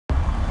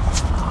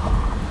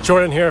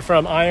Jordan here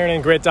from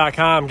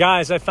ironandgrit.com.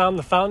 Guys, I found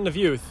the fountain of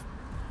youth.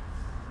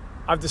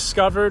 I've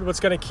discovered what's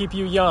going to keep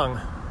you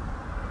young,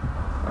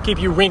 keep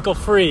you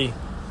wrinkle-free,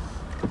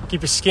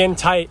 keep your skin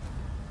tight,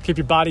 keep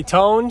your body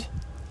toned.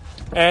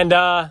 And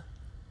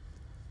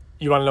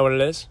you want to know what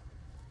it is?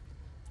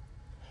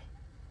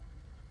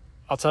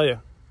 I'll tell you.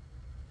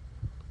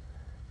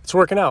 It's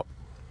working out.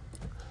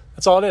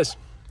 That's all it is.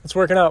 It's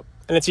working out,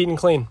 and it's eating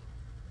clean.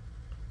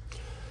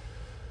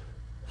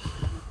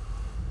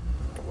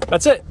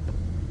 That's it.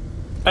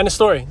 End of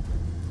story.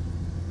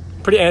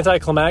 Pretty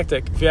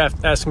anticlimactic, if you have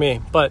to ask me.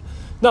 But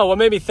no, what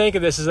made me think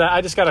of this is that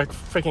I just got a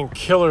freaking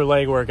killer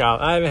leg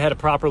workout. I haven't had a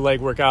proper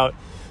leg workout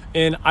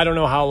in I don't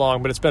know how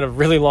long, but it's been a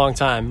really long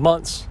time,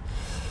 months.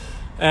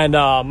 And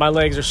my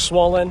legs are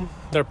swollen.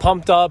 They're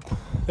pumped up.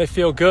 They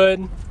feel good.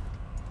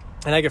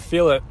 And I can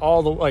feel it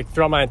all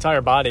throughout my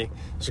entire body.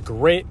 It's a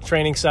great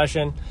training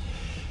session.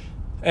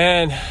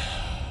 And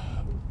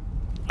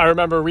I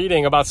remember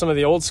reading about some of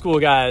the old school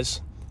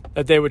guys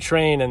that they would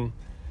train. And,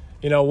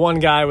 one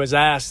guy was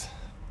asked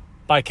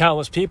by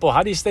countless people,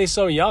 how do you stay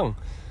so young?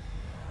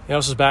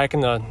 This was back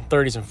in the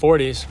 30s and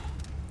 40s.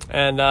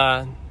 And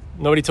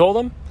nobody told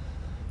him.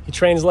 He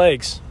trains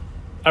legs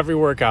every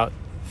workout,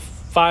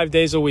 5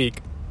 days a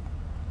week.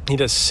 He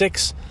does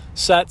 6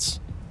 sets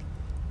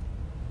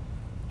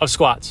of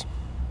squats,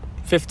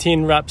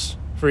 15 reps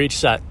for each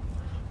set.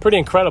 Pretty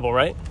incredible,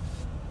 right?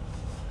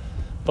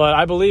 But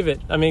I believe it.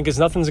 Because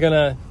nothing's going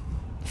to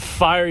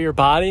fire your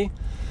body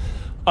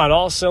on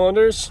all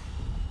cylinders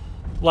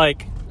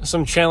like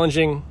some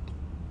challenging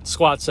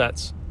squat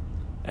sets.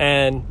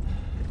 And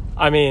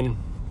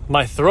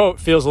my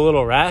throat feels a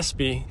little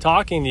raspy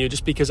talking to you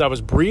just because I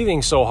was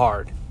breathing so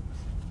hard.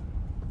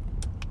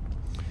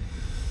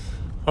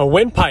 A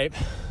windpipe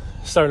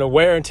starting to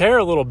wear and tear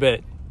a little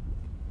bit.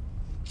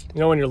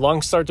 When your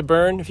lungs start to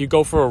burn, if you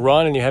go for a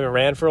run and you haven't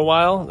ran for a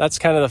while, that's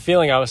kind of the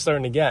feeling I was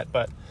starting to get.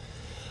 But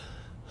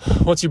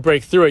once you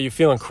break through it, you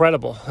feel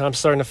incredible. And I'm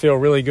starting to feel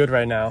really good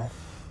right now.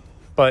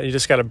 But you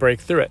just got to break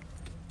through it.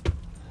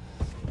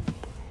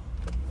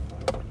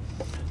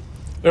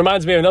 It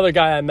reminds me of another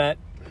guy I met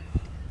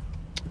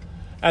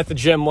at the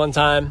gym one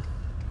time.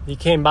 He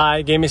came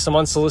by, gave me some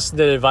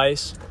unsolicited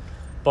advice.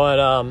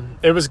 But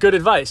it was good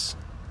advice.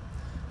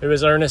 It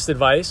was earnest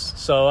advice.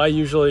 So I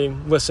usually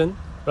listen,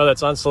 whether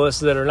it's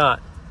unsolicited or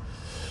not.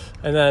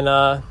 And then,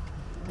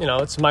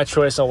 it's my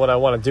choice on what I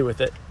want to do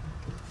with it.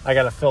 I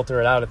got to filter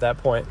it out at that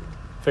point.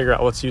 Figure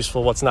out what's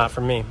useful, what's not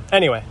for me.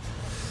 Anyway,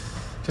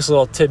 just a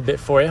little tidbit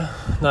for you.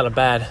 Not a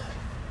bad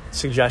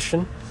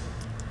suggestion.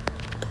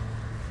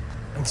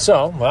 And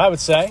so, what I would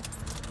say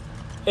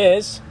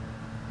is...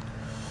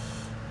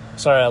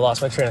 Sorry, I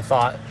lost my train of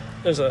thought.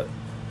 There's a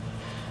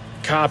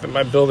cop at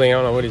my building. I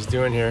don't know what he's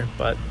doing here.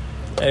 But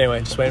anyway,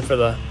 just waiting for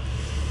the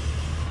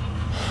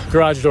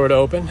garage door to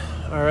open.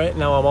 All right,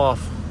 now I'm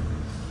off.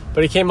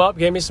 But he came up,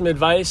 gave me some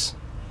advice.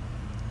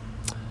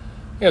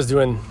 I was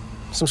doing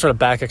some sort of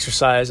back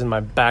exercise, and my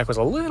back was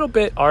a little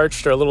bit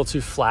arched or a little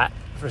too flat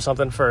for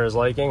something for his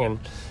liking. And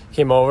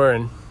came over,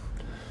 and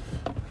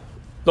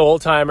the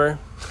old timer,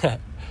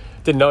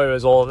 didn't know he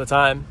was old at the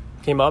time,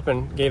 came up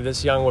and gave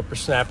this young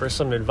whippersnapper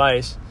some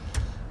advice.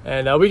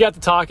 And we got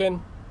to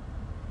talking,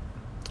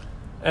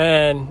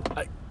 and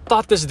I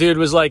thought this dude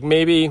was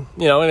maybe,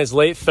 in his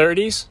late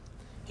 30s.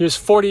 He was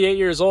 48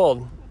 years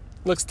old.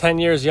 Looks 10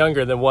 years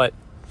younger than what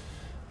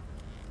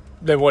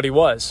he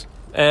was.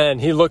 And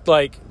he looked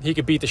like he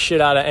could beat the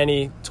shit out of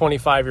any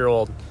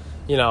 25-year-old,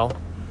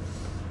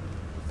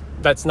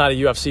 that's not a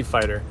UFC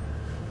fighter.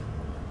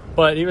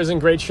 But he was in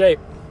great shape.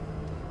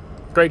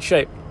 Great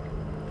shape.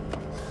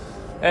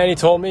 And he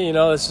told me,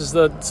 it's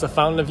the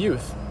fountain of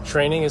youth.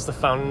 Training is the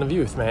fountain of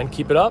youth, man.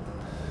 Keep it up.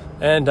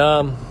 And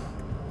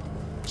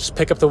just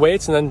pick up the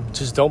weights and then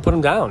just don't put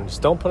them down.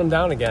 Just don't put them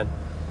down again.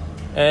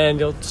 And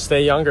you'll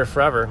stay younger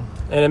forever.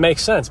 And it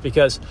makes sense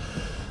because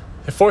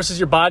it forces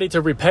your body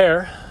to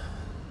repair,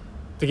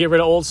 to get rid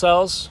of old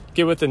cells,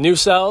 get with the new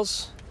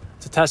cells.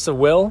 It's a test of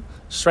will,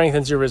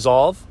 strengthens your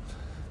resolve,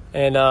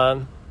 and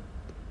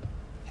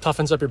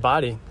toughens up your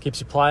body, keeps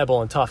you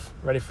pliable and tough,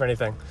 ready for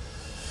anything.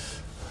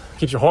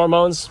 Keeps your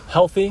hormones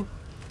healthy,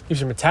 keeps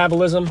your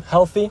metabolism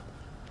healthy.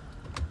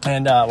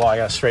 And, I got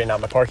to straighten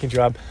out my parking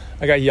job.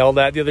 I got yelled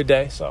at the other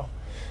day, so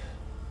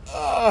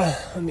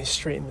let me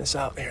straighten this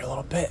out here a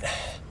little bit.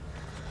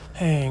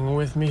 Hang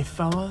with me,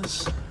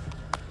 fellas.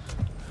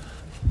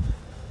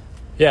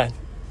 Yeah.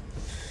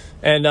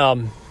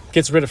 And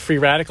gets rid of free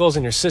radicals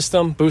in your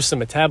system, boosts the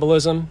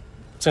metabolism.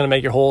 It's going to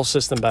make your whole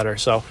system better.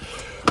 So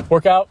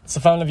work out. It's the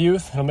fountain of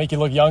youth. It'll make you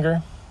look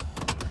younger.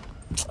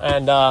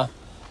 And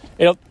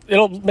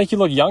it'll make you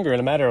look younger in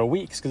a matter of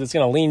weeks because it's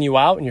going to lean you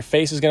out and your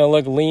face is going to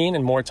look lean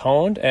and more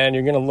toned, and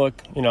you're going to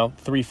look,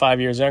 3-5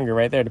 years younger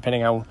right there,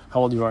 depending on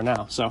how old you are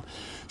now. So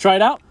try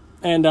it out,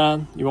 and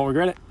you won't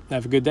regret it.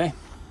 Have a good day.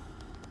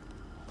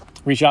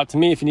 Reach out to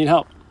me if you need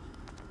help.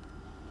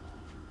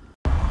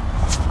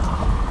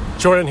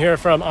 Jordan here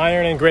from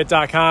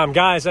ironandgrit.com.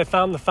 Guys, I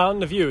found the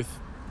fountain of youth.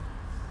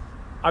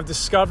 I've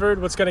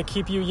discovered what's going to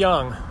keep you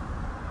young,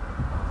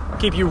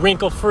 keep you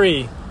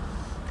wrinkle-free,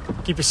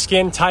 keep your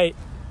skin tight,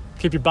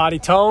 keep your body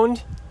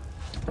toned.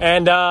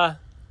 And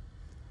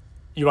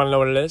you want to know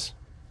what it is?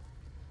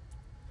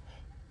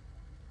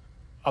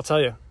 I'll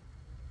tell you.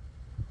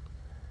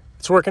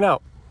 It's working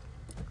out.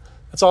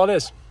 That's all it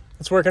is.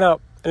 It's working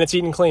out, and it's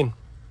eating clean.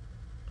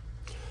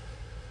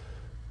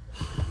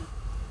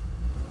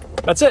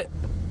 That's it.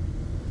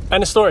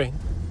 End of story.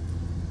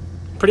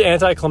 Pretty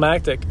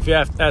anticlimactic, if you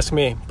have to ask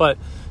me. But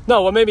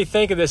no, what made me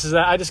think of this is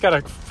that I just got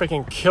a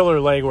freaking killer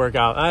leg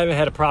workout. I haven't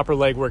had a proper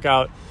leg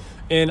workout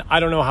in I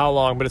don't know how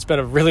long, but it's been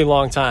a really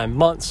long time,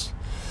 months.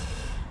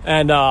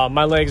 And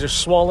my legs are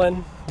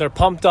swollen. They're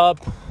pumped up.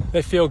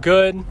 They feel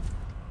good.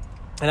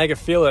 And I can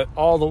feel it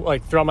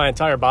throughout my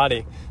entire body.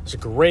 It was a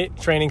great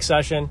training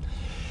session.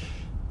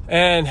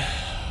 And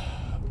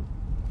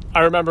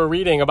I remember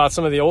reading about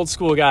some of the old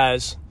school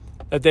guys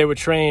that they would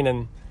train.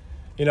 And,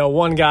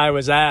 one guy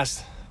was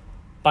asked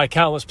by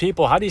countless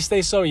people, how do you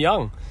stay so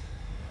young?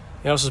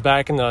 This was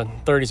back in the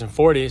 30s and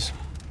 40s.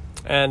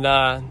 And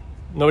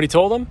nobody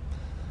told him.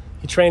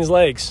 He trains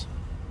legs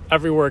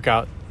every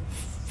workout,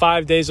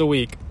 5 days a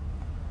week.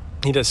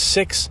 He does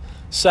 6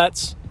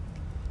 sets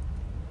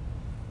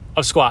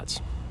of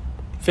squats,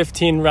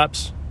 15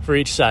 reps for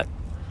each set.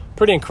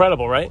 Pretty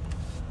incredible, right?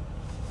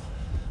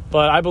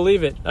 But I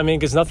believe it.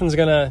 Because nothing's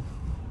going to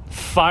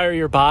fire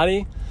your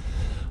body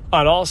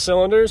on all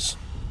cylinders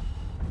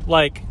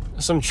like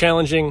some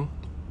challenging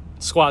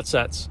squat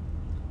sets.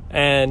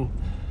 And,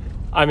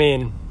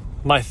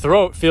 my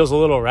throat feels a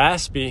little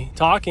raspy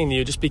talking to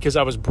you just because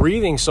I was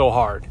breathing so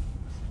hard.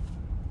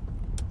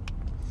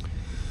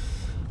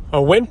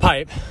 A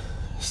windpipe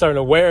starting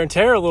to wear and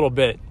tear a little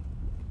bit.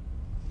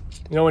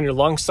 When your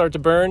lungs start to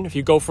burn, if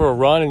you go for a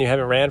run and you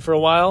haven't ran for a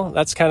while,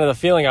 that's kind of the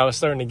feeling I was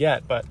starting to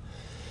get. But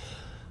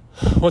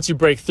once you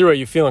break through it,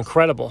 you feel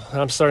incredible.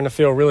 And I'm starting to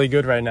feel really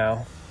good right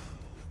now.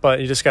 But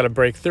you just got to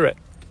break through it.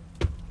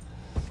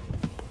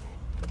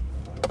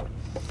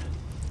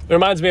 It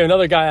reminds me of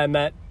another guy I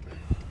met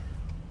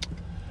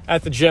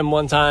at the gym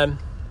one time.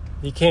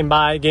 He came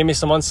by, gave me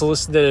some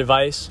unsolicited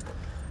advice,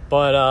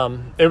 but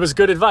it was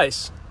good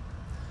advice.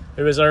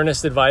 It was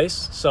earnest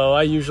advice, so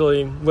I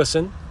usually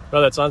listen,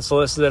 whether it's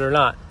unsolicited or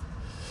not.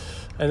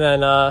 And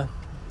then,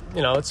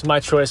 it's my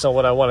choice on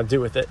what I want to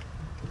do with it.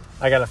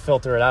 I got to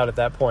filter it out at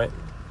that point,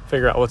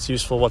 figure out what's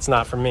useful, what's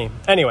not for me.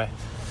 Anyway,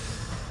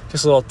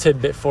 just a little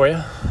tidbit for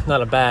you.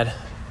 Not a bad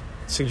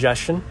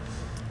suggestion.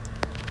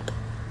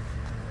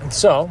 And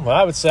so, what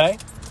I would say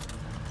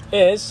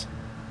is...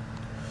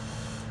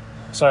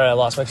 Sorry, I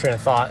lost my train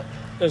of thought.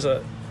 There's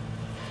a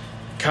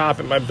cop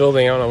at my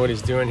building. I don't know what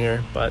he's doing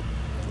here. But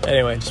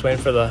anyway, just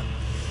waiting for the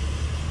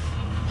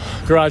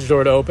garage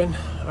door to open.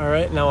 All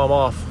right, now I'm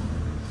off.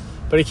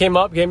 But he came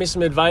up, gave me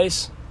some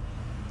advice.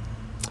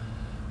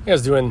 I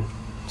was doing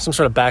some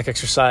sort of back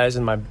exercise,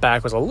 and my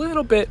back was a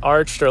little bit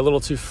arched or a little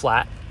too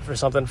flat for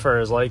something for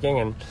his liking.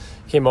 And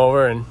came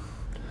over, and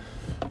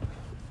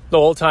the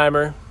old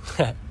timer,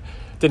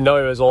 didn't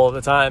know he was old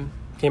at the time,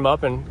 came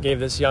up and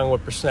gave this young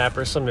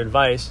whippersnapper some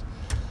advice.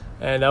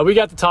 And we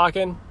got to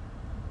talking,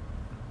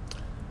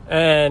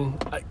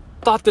 and I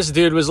thought this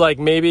dude was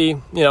maybe,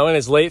 in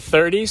his late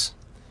 30s.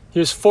 He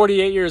was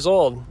 48 years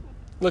old.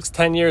 Looks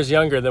 10 years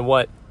younger than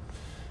what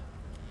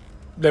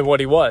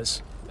he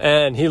was.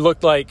 And he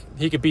looked like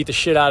he could beat the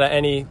shit out of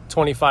any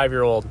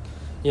 25-year-old,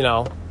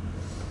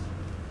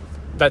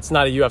 that's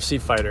not a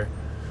UFC fighter.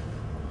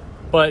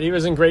 But he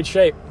was in great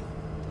shape.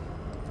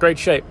 Great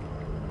shape.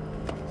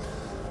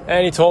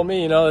 And he told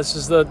me,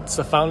 it's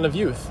the fountain of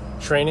youth.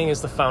 Training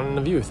is the fountain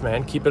of youth,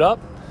 man. Keep it up,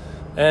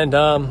 and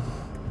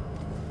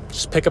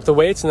just pick up the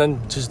weights, and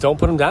then just don't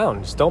put them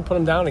down. Just don't put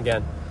them down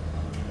again,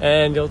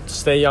 and you'll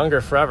stay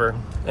younger forever.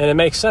 And it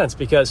makes sense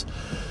because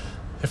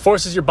it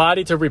forces your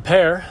body to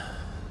repair,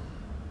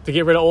 to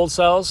get rid of old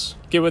cells,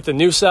 get with the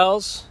new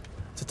cells.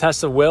 It's a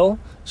test of will,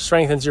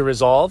 strengthens your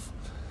resolve,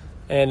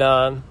 and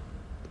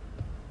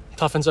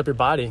toughens up your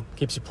body,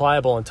 keeps you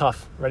pliable and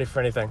tough, ready for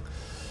anything.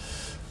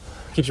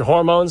 Keeps your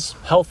hormones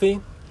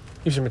healthy.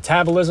 Keeps your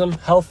metabolism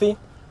healthy.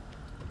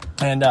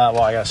 And, I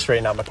got to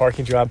straighten out my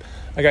parking job.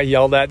 I got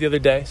yelled at the other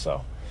day,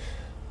 so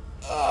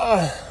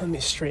let me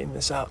straighten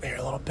this out here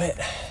a little bit.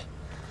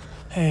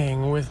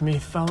 Hang with me,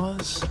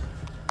 fellas.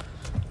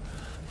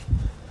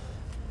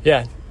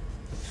 Yeah.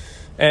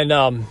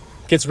 And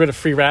gets rid of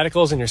free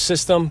radicals in your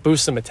system,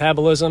 boosts the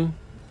metabolism.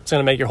 It's going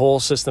to make your whole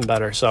system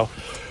better. So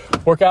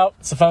work out.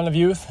 It's the fountain of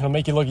youth. It'll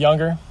make you look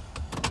younger.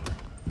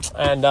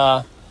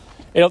 And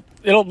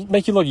it'll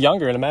make you look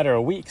younger in a matter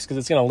of weeks because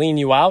it's going to lean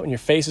you out, and your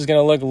face is going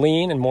to look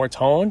lean and more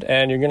toned,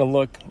 and you're going to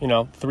look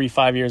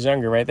 3-5 years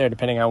younger right there,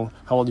 depending on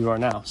how old you are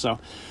now. So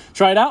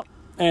try it out,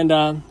 and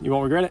you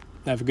won't regret it.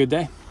 Have a good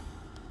day.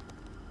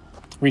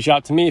 Reach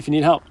out to me if you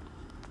need help.